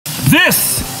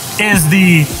This is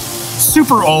the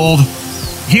super old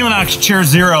Helinox Chair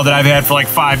Zero that I've had for like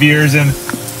 5 years, and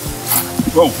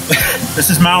whoa, this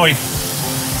is Maui. It's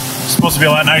supposed to be a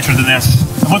lot nicer than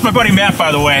this. I'm with my buddy Matt,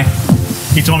 by the way.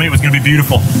 He told me it was gonna be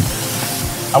beautiful.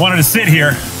 I wanted to sit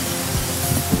here.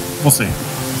 We'll see.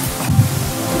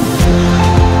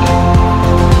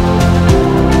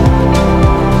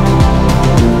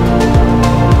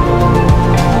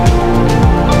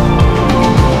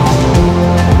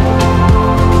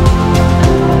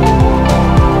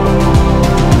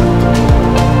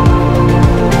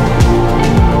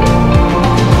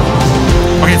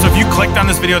 On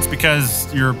this video, it's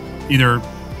because you're either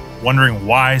wondering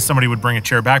why somebody would bring a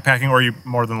chair backpacking, or you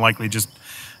more than likely just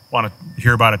want to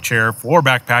hear about a chair for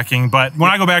backpacking. But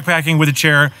when I go backpacking with a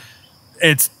chair,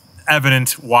 it's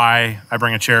evident why I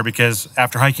bring a chair, because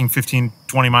after hiking 15,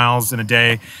 20 miles in a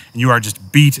day, and you are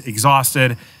just beat,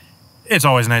 exhausted, it's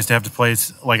always nice to have the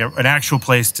place, like an actual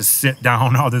place to sit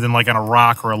down other than like on a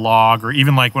rock or a log, or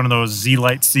even like one of those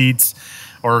Z-Lite seats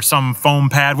or some foam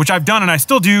pad, which I've done and I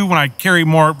still do when I carry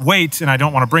more weight and I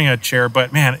don't want to bring a chair,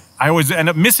 but man, I always end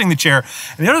up missing the chair.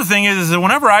 And the other thing is that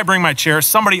whenever I bring my chair,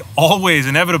 somebody always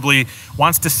inevitably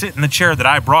wants to sit in the chair that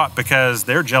I brought because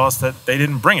they're jealous that they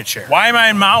didn't bring a chair. Why am I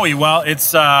in Maui? Well,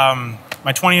 it's my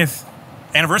 20th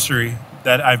anniversary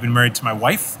that I've been married to my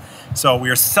wife. So we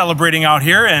are celebrating out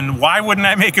here, and why wouldn't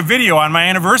I make a video on my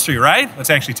anniversary, right? That's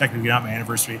actually technically not my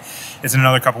anniversary. It's in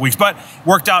another couple weeks, but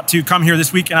worked out to come here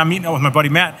this week, and I'm meeting up with my buddy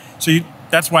Matt. So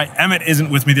that's why Emmett isn't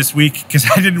with me this week, because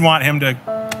I didn't want him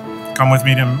to come with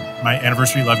me to my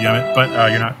anniversary. Love you, Emmett, but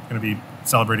you're not gonna be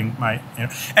celebrating my,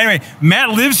 Anyway,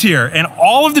 Matt lives here, and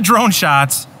all of the drone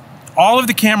shots, all of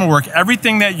the camera work,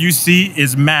 everything that you see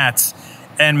is Matt's.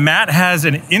 And Matt has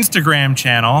an Instagram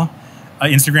channel.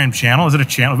 Instagram channel? Is it a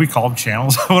channel? We call them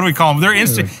channels. What do we call them?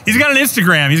 He's got an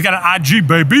Instagram. He's got an IG,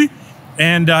 baby.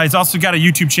 And he's also got a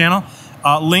YouTube channel.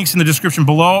 Links in the description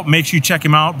below. Make sure you check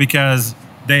him out because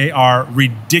they are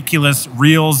ridiculous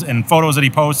reels and photos that he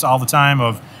posts all the time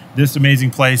of this amazing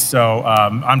place. So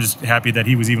I'm just happy that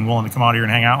he was even willing to come out here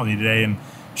and hang out with me today and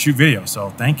shoot video.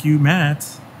 So thank you, Matt.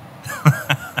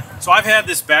 So I've had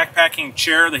this backpacking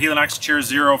chair, the Helinox Chair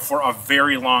Zero, for a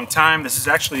very long time. This is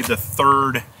actually the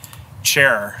third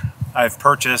chair I've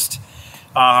purchased.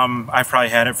 I've probably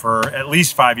had it for at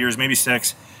least 5 years, maybe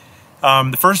 6.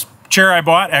 The first chair I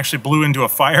bought actually blew into a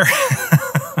fire.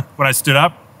 When I stood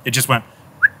up, it just went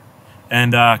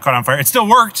and caught on fire. It still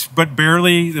worked, but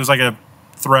barely. There was like a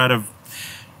thread of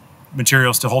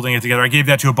material still holding it together. I gave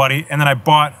that to a buddy, and then I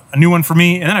bought a new one for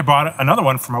me, and then I bought another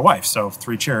one for my wife, so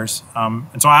 3 chairs.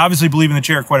 And so I obviously believe in the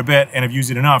chair quite a bit and have used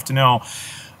it enough to know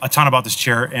a ton about this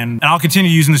chair, and I'll continue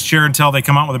using this chair until they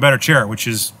come out with a better chair, which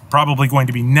is probably going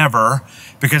to be never,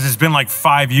 because it's been like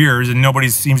 5 years and nobody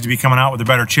seems to be coming out with a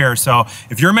better chair. So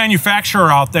if you're a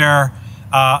manufacturer out there,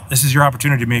 this is your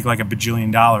opportunity to make like $1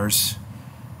 bajillion.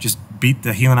 Just beat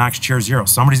the Helinox Chair Zero.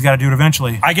 Somebody's got to do it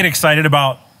eventually. I get excited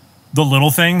about the little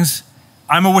things.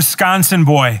 I'm a Wisconsin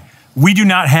boy. We do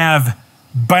not have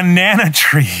banana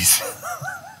trees.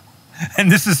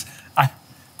 And this is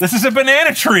a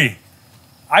banana tree.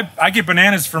 I get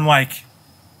bananas from like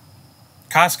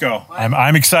Costco.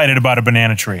 I'm excited about a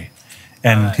banana tree.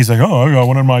 And he's like, oh, I got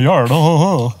one in my yard.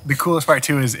 Oh. The coolest part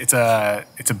too is it's a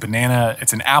banana,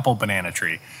 it's an apple banana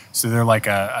tree. So they're like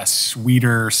a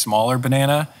sweeter, smaller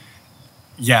banana.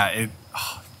 Yeah, it's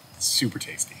super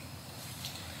tasty.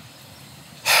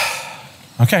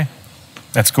 Okay,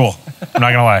 that's cool. I'm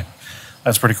not gonna lie.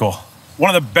 That's pretty cool.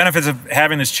 One of the benefits of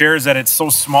having this chair is that it's so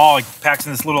small. It packs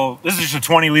in this little, this is just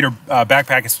a 20-liter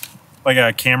backpack. It's like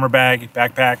a camera bag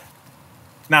backpack.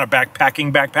 Not a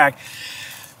backpacking backpack,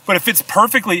 but it fits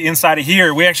perfectly inside of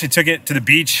here. We actually took it to the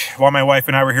beach while my wife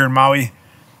and I were here in Maui.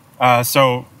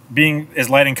 So being as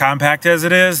light and compact as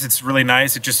it is, it's really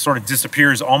nice. It just sort of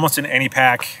disappears almost in any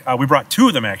pack. We brought 2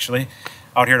 of them actually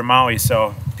out here to Maui.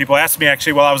 So people asked me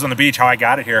actually while I was on the beach how I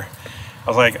got it here. I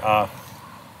was like,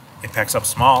 it packs up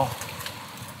small.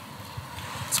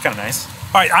 It's kind of nice.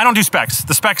 All right, I don't do specs.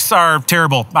 The specs are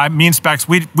terrible. Me and specs,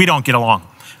 we don't get along.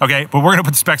 Okay, but we're gonna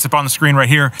put the specs up on the screen right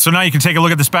here. So now you can take a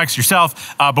look at the specs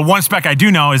yourself. But one spec I do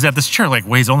know is that this chair like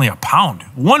weighs only 1 pound.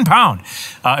 1 pound.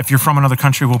 If you're from another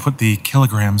country, we'll put the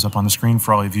kilograms up on the screen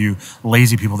for all of you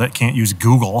lazy people that can't use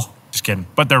Google. Just kidding,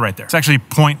 but they're right there. It's actually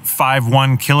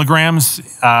 0.51 kilograms.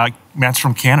 Matt's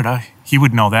from Canada. He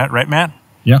would know that, right, Matt?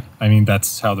 Yeah, I mean,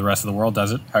 that's how the rest of the world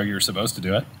does it, how you're supposed to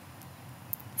do it.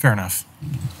 Fair enough.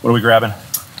 What are we grabbing?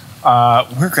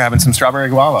 We're grabbing some strawberry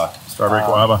guava. Strawberry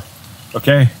guava.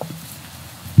 Okay.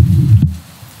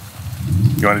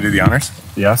 You want to do the honors?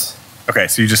 Yes. Okay,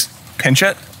 so you just pinch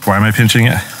it Why am I pinching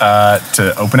it?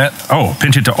 To open it. Oh,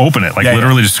 pinch it to open it. Like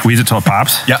literally just squeeze it till it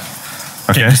pops? Yep.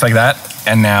 Okay, just like that.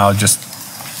 And now just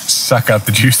suck up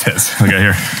the juices. Okay,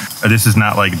 here. This is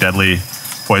not like deadly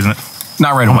poison.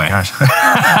 Not right away. Oh my gosh.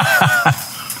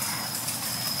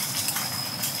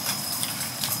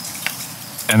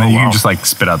 And then you can just like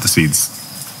spit out the seeds.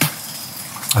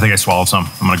 I think I swallowed some.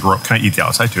 I'm gonna grow. Can I eat the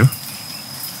outside too?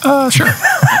 Sure.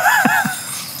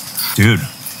 Dude,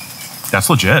 that's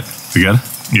legit. You good?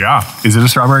 Yeah. Is it a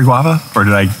strawberry guava or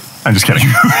did I'm just kidding.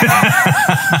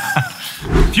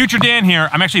 Future Dan here.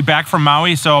 I'm actually back from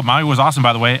Maui. So Maui was awesome,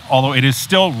 by the way, although it is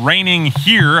still raining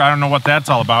here. I don't know what that's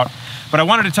all about. But I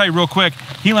wanted to tell you real quick,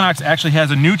 Helinox actually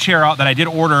has a new chair out that I did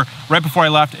order right before I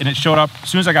left, and it showed up as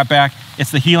soon as I got back.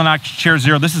 It's the Helinox Chair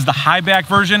Zero. This is the high back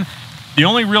version. The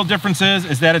only real difference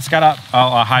is that it's got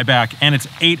a high back, and it's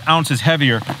 8 ounces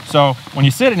heavier. So when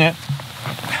you sit in it,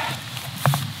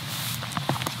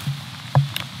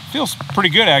 feels pretty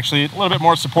good actually. A little bit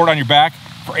more support on your back.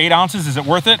 For 8 ounces, is it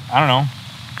worth it? I don't know.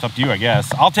 It's up to you, I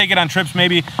guess. I'll take it on trips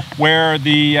maybe where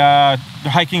the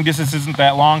hiking distance isn't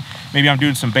that long. Maybe I'm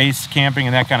doing some base camping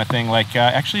and that kind of thing. Like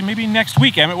actually maybe next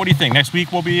week, Emmett, what do you think? Next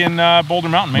week we'll be in Boulder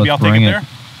Mountain. Maybe I'll take it there.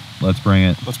 Let's bring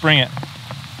it. Let's bring it.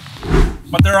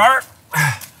 But there are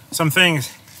some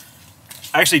things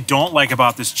I actually don't like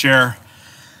about this chair.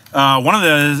 One of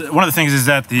the things is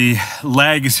that the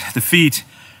legs, the feet,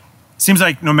 seems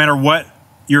like no matter what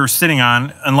you're sitting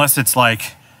on, unless it's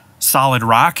like solid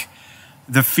rock,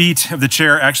 the feet of the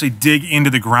chair actually dig into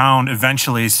the ground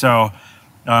eventually. So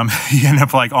you end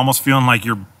up like almost feeling like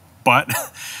your butt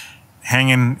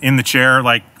hanging in the chair,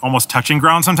 like almost touching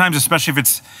ground sometimes, especially if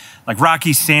it's like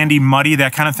rocky, sandy, muddy,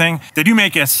 that kind of thing. They do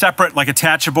make a separate like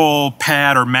attachable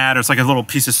pad or mat, or it's like a little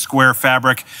piece of square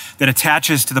fabric that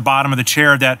attaches to the bottom of the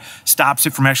chair that stops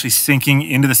it from actually sinking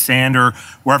into the sand or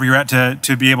wherever you're at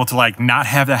to be able to like not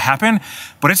have that happen.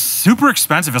 But it's super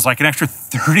expensive. It's like an extra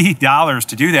 $30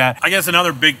 to do that. I guess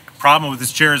another big problem with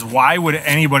this chair is why would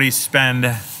anybody spend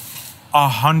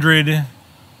 $100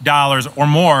 or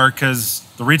more? Because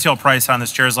the retail price on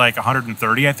this chair is like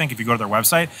 $130, I think, if you go to their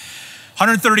website.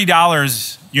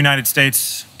 $130 United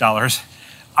States dollars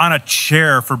on a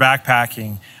chair for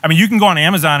backpacking. I mean, you can go on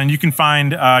Amazon and you can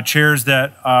find chairs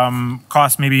that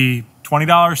cost maybe $20,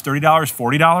 $30,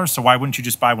 $40. So why wouldn't you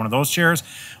just buy one of those chairs?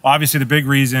 Well, obviously, the big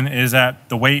reason is that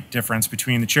the weight difference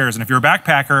between the chairs. And if you're a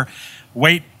backpacker,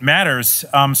 weight matters.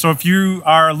 So if you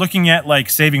are looking at like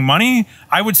saving money,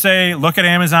 I would say look at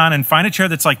Amazon and find a chair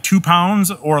that's like 2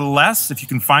 pounds or less. If you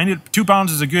can find it, 2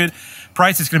 pounds is a good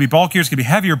price. It's going to be bulkier, it's going to be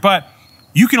heavier, but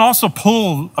you can also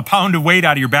pull a pound of weight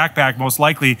out of your backpack, most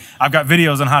likely. I've got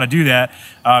videos on how to do that.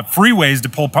 Free ways to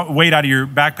pull weight out of your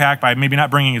backpack by maybe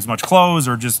not bringing as much clothes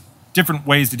or just different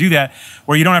ways to do that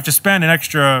where you don't have to spend an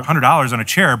extra $100 on a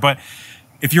chair. But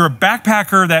if you're a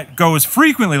backpacker that goes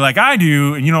frequently like I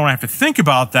do and you don't have to think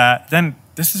about that, then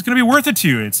this is going to be worth it to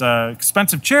you. It's an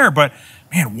expensive chair, but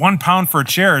man, 1 pound for a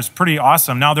chair is pretty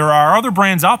awesome. Now, there are other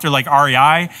brands out there, like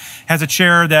REI has a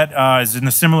chair that is in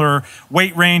a similar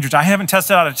weight range, which I haven't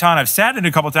tested out a ton. I've sat in it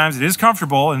a couple of times. It is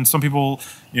comfortable, and some people,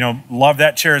 love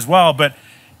that chair as well. But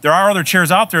there are other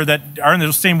chairs out there that are in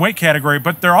the same weight category,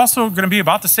 but they're also going to be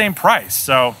about the same price.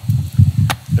 So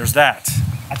there's that.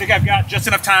 I think I've got just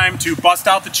enough time to bust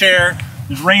out the chair.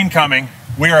 There's rain coming.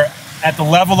 We are at the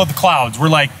level of the clouds. We're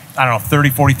like, I don't know,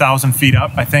 30, 40,000 feet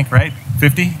up, I think, right?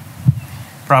 50?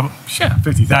 Probably. Yeah,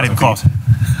 50,000. Not even close.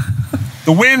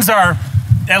 The winds are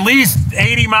at least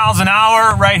 80 miles an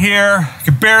hour right here.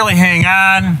 Could barely hang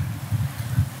on.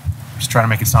 Just trying to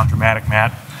make it sound dramatic,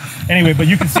 Matt. Anyway, but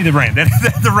you can see the rain.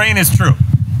 The rain is true.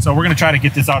 So we're going to try to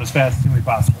get this out as fast as humanly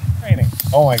possible. Raining.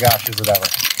 Oh my gosh, is it ever.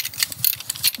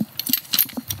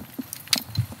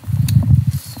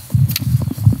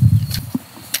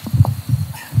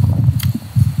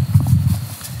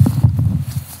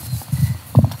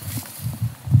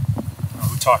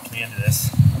 Talked me into this.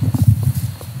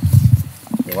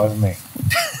 It wasn't me.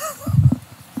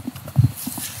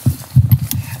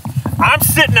 I'm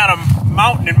sitting on a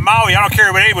mountain in Maui. I don't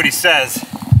care what anybody says.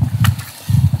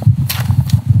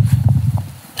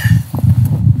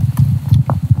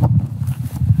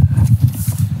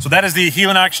 So that is the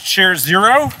Helinox Chair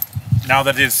Zero. Now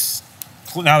that it's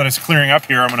clearing up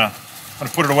here, I'm gonna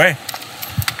put it away.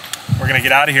 We're gonna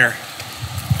get out of here.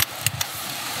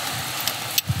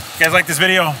 If you guys like this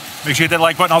video, make sure you hit that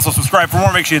like button. Also subscribe for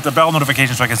more. Make sure you hit the bell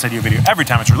notification so I can send you a video every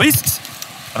time it's released.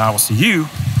 And I will see you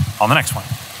on the next one.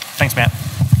 Thanks, man.